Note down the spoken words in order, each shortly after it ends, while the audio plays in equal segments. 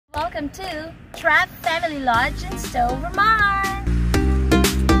Welcome to Trapp Family Lodge in Stowe, Vermont.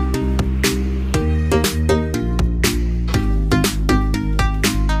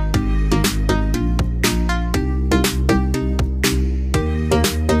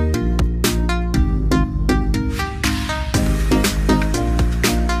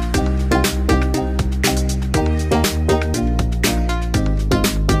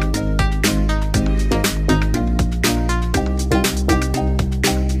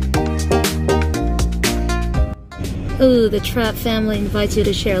 Ooh, the Trapp family invites you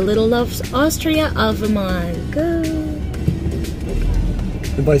to share a little of Austria of Vermont. Go!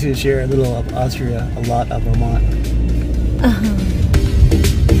 Invites you to share a little of Austria, a lot of Vermont.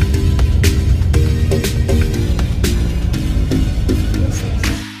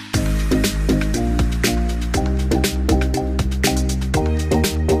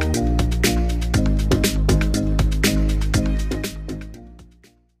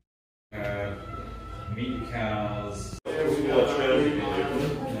 Meat cows. Okay.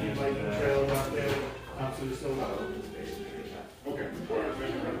 So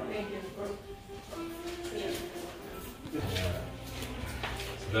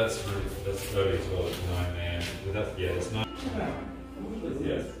that's really tall. It's 9 man. But that's it's 9.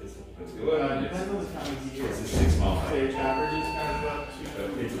 Yes, it's good. It's a 6 mile. It's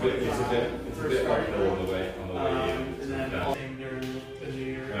a bit up hill on the way in. And then during the New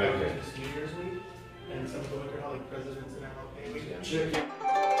Year, just New Year's week, and some of the winter holiday presidents and MLK weekend.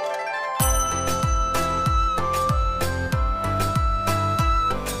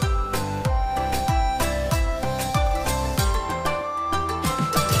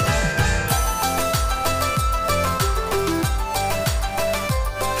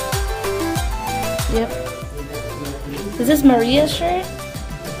 Yep. Is this Maria's shirt? I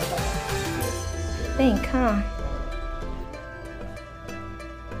think, huh?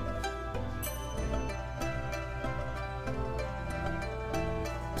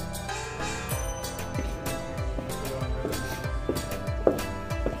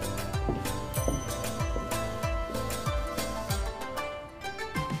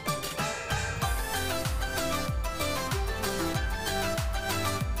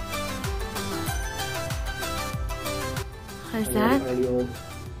 What is that?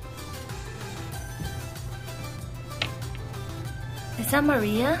 Is that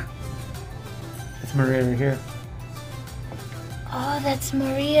Maria? It's Maria right here. Oh, that's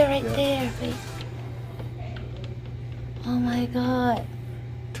Maria right there. Wait. Oh my god.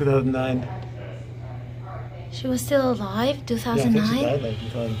 2009. She was still alive? 2009? Yeah, I think she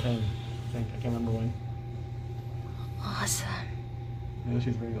died like 2010. I can't remember when. Awesome. I know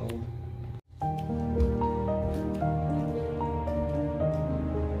she's very old.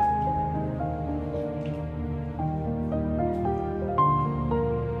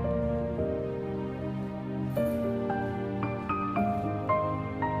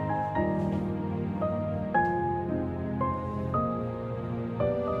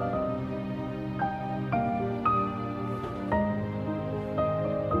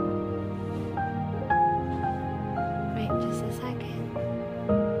 Just a second.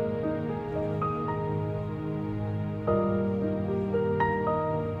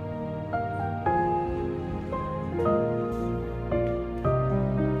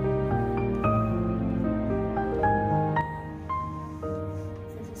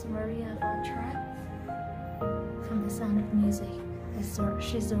 This is Maria Von Trapp from The Sound of Music.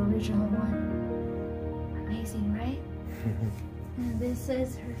 She's the original one. Amazing, right? And this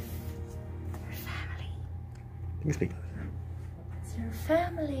is her family. You can speak. It's her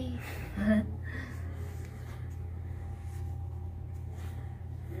family.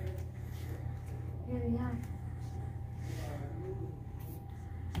 Here we are.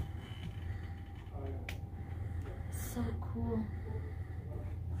 So cool.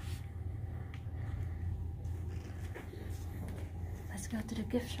 Let's go to the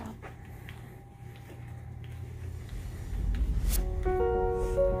gift shop.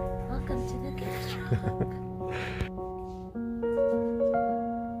 Welcome to the gift shop.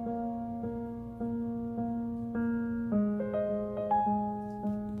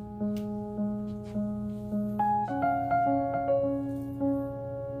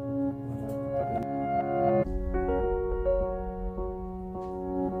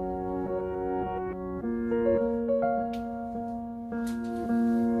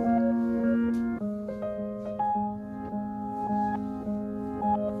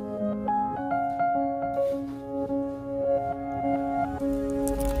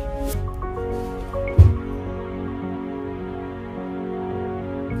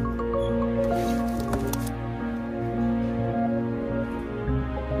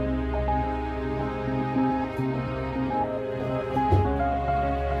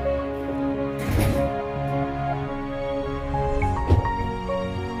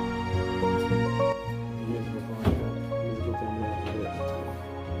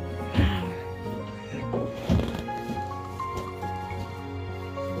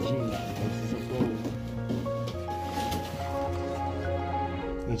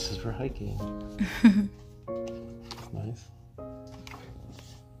 for hiking. Nice.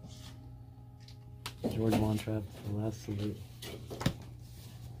 George Von Trapp, the last salute.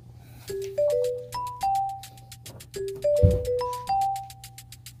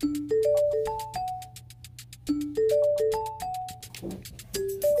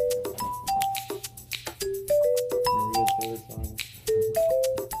 Maria's favorite song.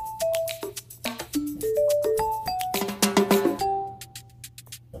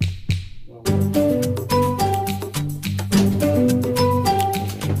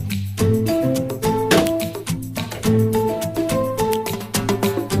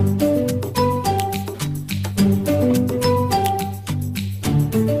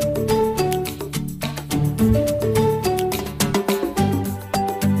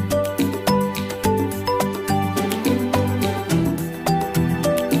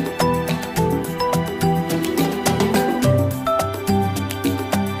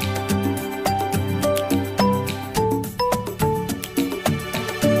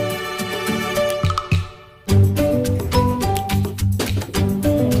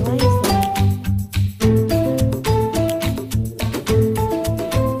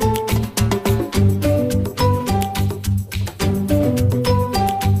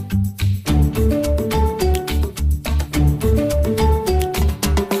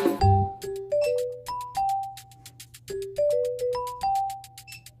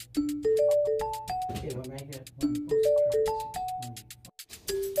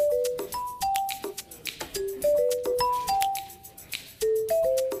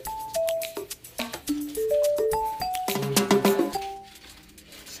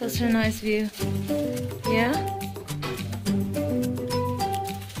 Such a nice view. Yeah?